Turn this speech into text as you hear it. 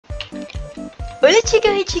Hola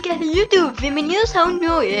chicos y chicas de YouTube, bienvenidos a un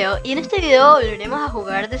nuevo video. Y en este video volveremos a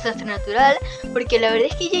jugar Desastre Natural, porque la verdad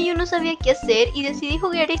es que ya yo no sabía qué hacer y decidí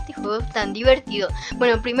jugar este juego tan divertido.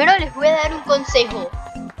 Bueno, primero les voy a dar un consejo.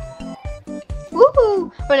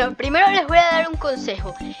 Bueno, primero les voy a dar un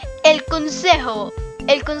consejo. El consejo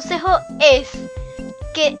es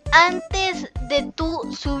que antes de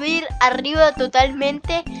tú subir arriba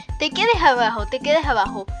totalmente, te quedes abajo.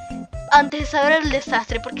 Antes de saber el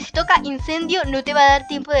desastre, porque si toca incendio no te va a dar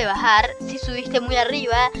tiempo de bajar si subiste muy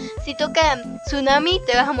arriba. Si toca tsunami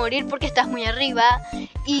te vas a morir porque estás muy arriba.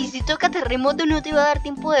 Y si toca terremoto no te va a dar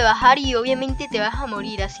tiempo de bajar y obviamente te vas a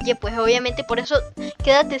morir. Así que pues obviamente por eso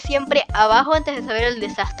quédate siempre abajo antes de saber el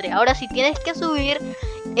desastre. Ahora si tienes que subir,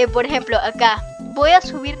 por ejemplo acá, voy a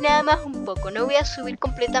subir nada más un poco. No voy a subir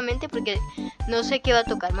completamente porque no sé qué va a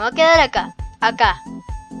tocar. Me voy a quedar acá.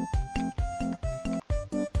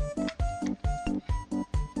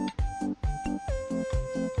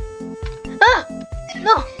 ¡Ah!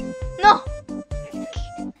 ¡No!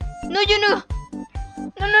 Yo no.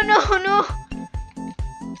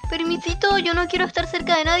 Permisito, yo no quiero estar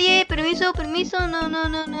cerca de nadie. Permiso. No.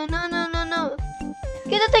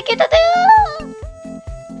 Quédate. ¡Ah!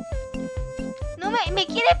 No me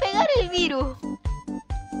quiere pegar el virus.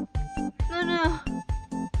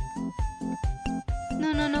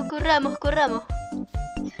 No, corramos.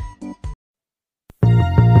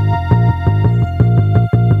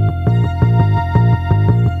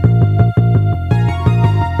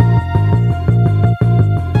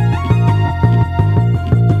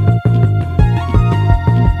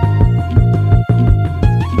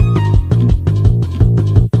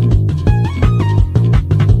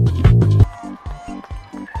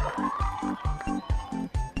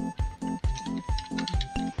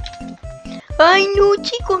 Ay no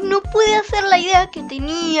chicos, no pude hacer la idea que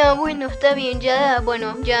tenía. Bueno, está bien, ya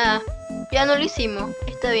no lo hicimos.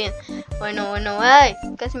 Está bien. Bueno, ay,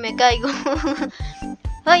 casi me caigo.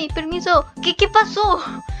 Ay, permiso. ¿Qué pasó?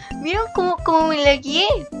 ¿Vieron cómo me la guié?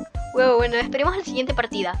 Bueno, esperemos a la siguiente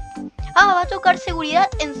partida. Va a tocar seguridad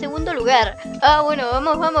en segundo lugar. Bueno,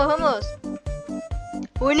 vamos.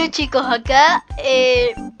 Bueno chicos, acá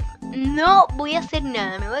no voy a hacer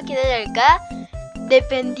nada. Me voy a quedar acá.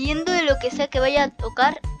 Dependiendo de lo que sea que vaya a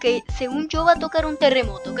tocar, que según yo va a tocar un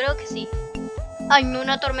terremoto, creo que sí. Ay, no,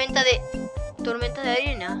 una tormenta de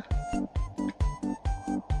arena.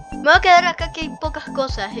 Me voy a quedar acá que hay pocas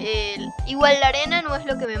cosas. Igual la arena no es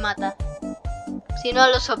lo que me mata, sino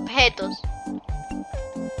los objetos.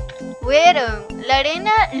 Bueno, la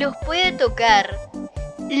arena los puede tocar.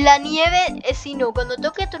 La nieve, si no, cuando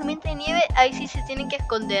toque tormenta de nieve, ahí sí se tienen que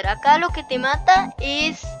esconder. Acá lo que te mata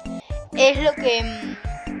es lo que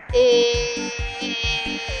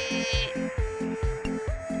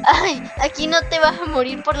ay, aquí no te vas a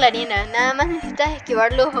morir por la arena. Nada más necesitas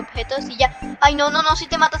esquivar los objetos y ya. Ay, no, sí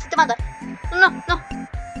te mata.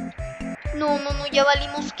 No, ya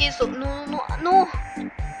valimos queso. No,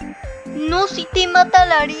 si te mata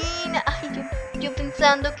la arena. Ay, yo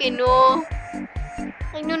pensando que no.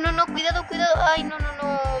 Ay, no, cuidado. Ay, no,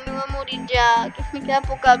 me voy a morir ya, que me queda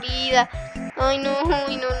poca vida. Ay, no.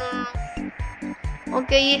 Ok,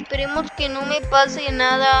 esperemos que no me pase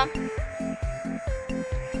nada.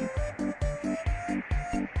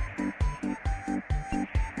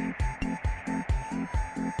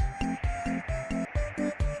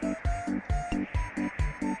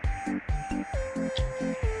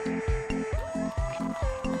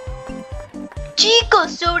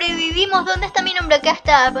 Chicos, sobrevivimos. ¿Dónde está mi nombre? Acá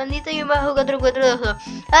está, Pandita-4422.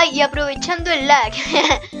 Ay, y aprovechando el lag,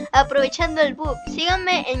 aprovechando el bug,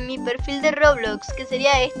 síganme en mi perfil de Roblox, que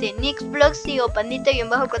sería Nixo o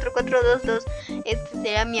Pandita-4422. Este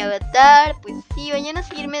será mi avatar. Pues sí, vayan a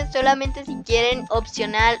seguirme solamente si quieren,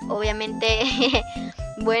 opcional, obviamente.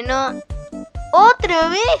 Bueno, otra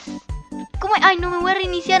vez. ¿Cómo? Ay, no, me voy a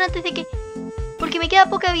reiniciar antes de que, porque me queda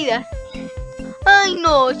poca vida. Ay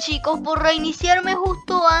no chicos, por reiniciarme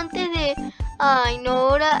justo antes de... Ay no,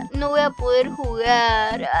 ahora no voy a poder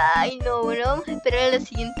jugar. Ay no, bueno, vamos a esperar a la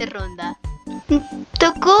siguiente ronda.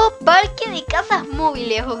 Tocó parque de casas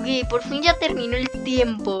móviles, ok, por fin ya terminó el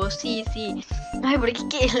tiempo, sí. Ay, porque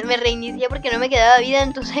es que me reinicié porque no me quedaba vida,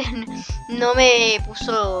 entonces no me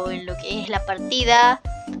puso en lo que es la partida.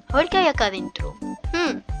 A ver qué hay acá adentro.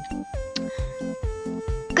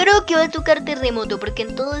 Creo que va a tocar terremoto, porque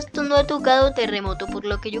en todo esto no ha tocado terremoto, por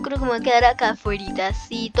lo que yo creo que me voy a quedar acá afuera.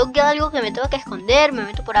 Si toca algo que me tenga que esconder, me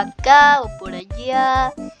meto por acá o por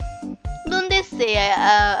allá, donde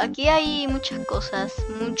sea. Aquí hay muchas cosas,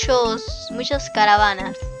 muchas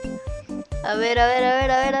caravanas. A A ver.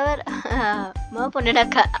 Me voy a poner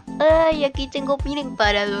acá. Ay, aquí tengo, miren,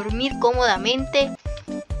 para dormir cómodamente.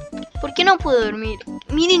 ¿Por qué no puedo dormir?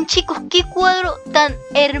 Miren, chicos, qué cuadro tan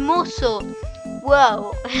hermoso.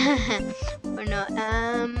 Wow. Bueno,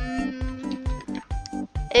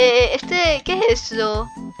 ¿qué es eso?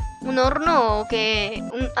 ¿Un horno o qué?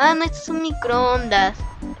 No, esto es un microondas.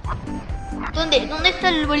 ¿Dónde está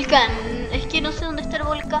el volcán? Es que no sé dónde está el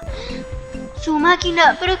volcán. Su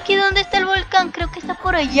máquina, pero es que ¿dónde está el volcán? Creo que está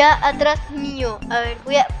por allá atrás mío. A ver,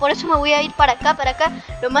 por eso me voy a ir para acá,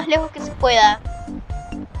 lo más lejos que se pueda.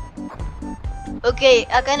 Ok,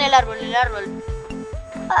 acá en el árbol.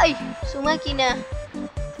 Ay, su máquina.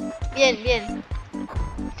 Bien.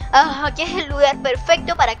 Aquí es el lugar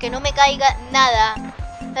perfecto para que no me caiga nada.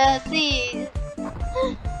 Así.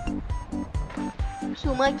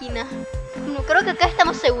 Su máquina. No, creo que acá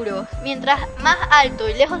estamos seguros. Mientras más alto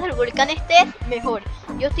y lejos del volcán estés, mejor.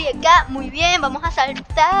 Yo estoy acá, muy bien, vamos a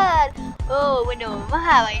saltar. Oh, bueno, vamos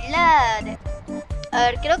a bailar. A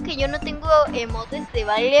ver, creo que yo no tengo emotes de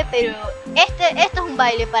baile, pero esto es un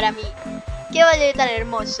baile para mí. Qué baile tan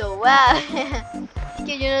hermoso, wow. Es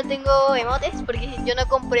que yo no tengo emotes porque yo no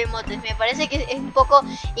compro emotes. Me parece que es un poco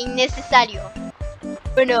innecesario.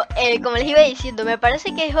 Bueno, como les iba diciendo, me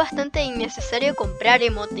parece que es bastante innecesario comprar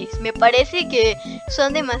emotes. Me parece que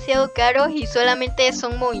son demasiado caros y solamente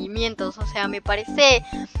son movimientos. O sea, me parece...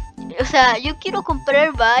 O sea, yo quiero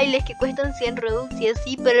comprar bailes que cuestan 100 Robux y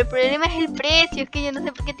así, pero el problema es el precio. Es que yo no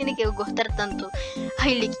sé por qué tiene que costar tanto.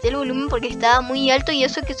 Ay, le quité el volumen porque estaba muy alto y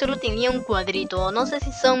eso que solo tenía un cuadrito. No sé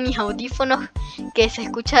si son mis audífonos que se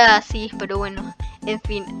escucha así, pero bueno, en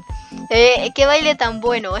fin. Qué baile tan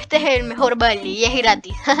bueno. Este es el mejor baile y es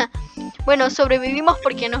gratis. Bueno, sobrevivimos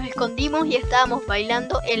porque nos escondimos y estábamos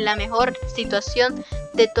bailando en la mejor situación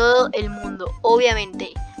de todo el mundo,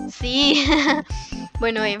 obviamente. Sí.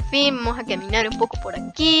 Bueno, en fin, vamos a caminar un poco por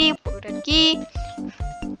aquí.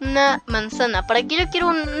 Una manzana. ¿Para qué yo quiero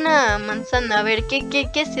una manzana? A ver, ¿qué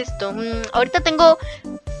es esto? Ahorita tengo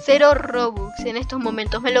 0 Robux en estos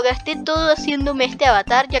momentos. Me lo gasté todo haciéndome este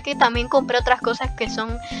avatar, ya que también compré otras cosas que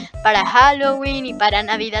son para Halloween y para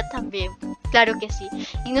Navidad también. Claro que sí.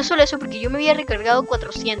 Y no solo eso, porque yo me había recargado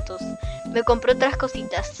 400. Me compré otras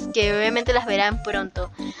cositas, que obviamente las verán pronto.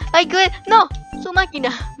 ¡Ay, qué! ¡No! ¡Su máquina!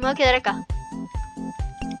 Me voy a quedar acá.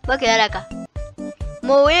 Me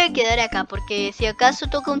voy a quedar acá porque si acaso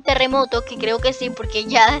toca un terremoto, que creo que sí, porque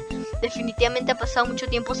ya definitivamente ha pasado mucho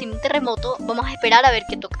tiempo sin un terremoto, vamos a esperar a ver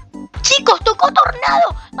qué toca. ¡Chicos, tocó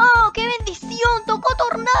tornado! ¡Oh, qué bendición! ¡Tocó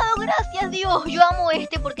tornado! ¡Gracias Dios! Yo amo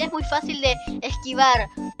porque es muy fácil de esquivar.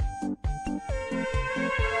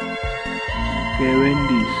 ¡Qué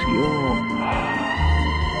bendición!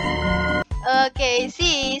 Ok,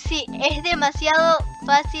 sí, es demasiado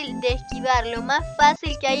fácil de esquivar, lo más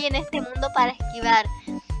fácil que hay en este mundo para esquivar.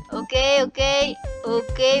 Ok,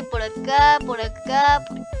 por acá,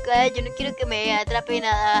 yo no quiero que me atrape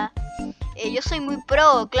nada. Yo soy muy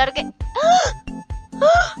pro, claro que... ¡Ah!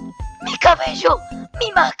 ¡Ah! ¡Mi cabello!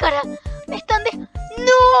 ¡Mi máscara! ¡Me están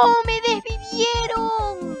 ¡No! ¡Me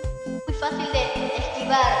desvivieron! Muy fácil de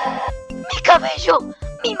esquivar. ¡Mi cabello!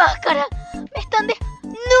 ¡Mi máscara! ¡Me están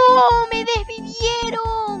 ¡No! ¡Me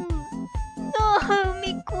desvivieron! ¡No!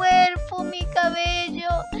 ¡Mi cuerpo! ¡Mi cabello!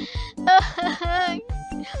 ¡Ay!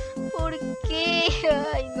 ¿Por qué?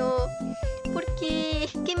 ¡Ay, no! ¿Por qué?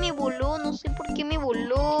 Es que me voló, no sé por qué me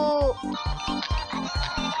voló.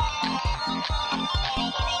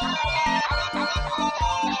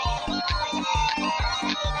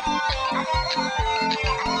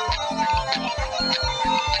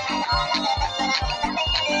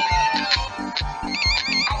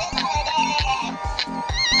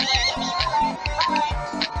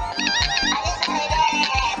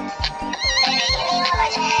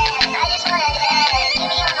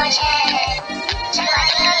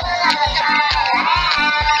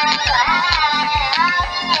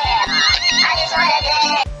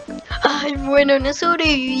 Ay, bueno, no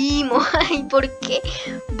sobrevivimos. Ay, ¿por qué?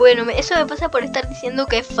 Bueno, eso me pasa por estar diciendo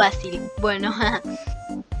que es fácil. Bueno,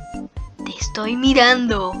 te estoy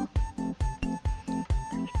mirando.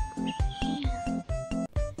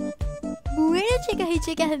 Bueno, chicas y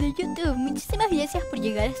chicas de YouTube, muchísimas gracias por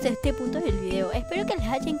llegar hasta este punto del video. Espero que les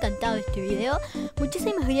haya encantado este video.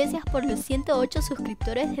 Muchísimas gracias por los 108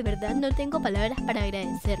 suscriptores, de verdad no tengo palabras para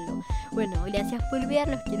agradecerlo. Bueno, gracias por ver,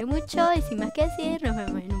 los quiero mucho y sin más que decir, nos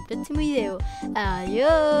vemos en un próximo video.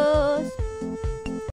 Adiós.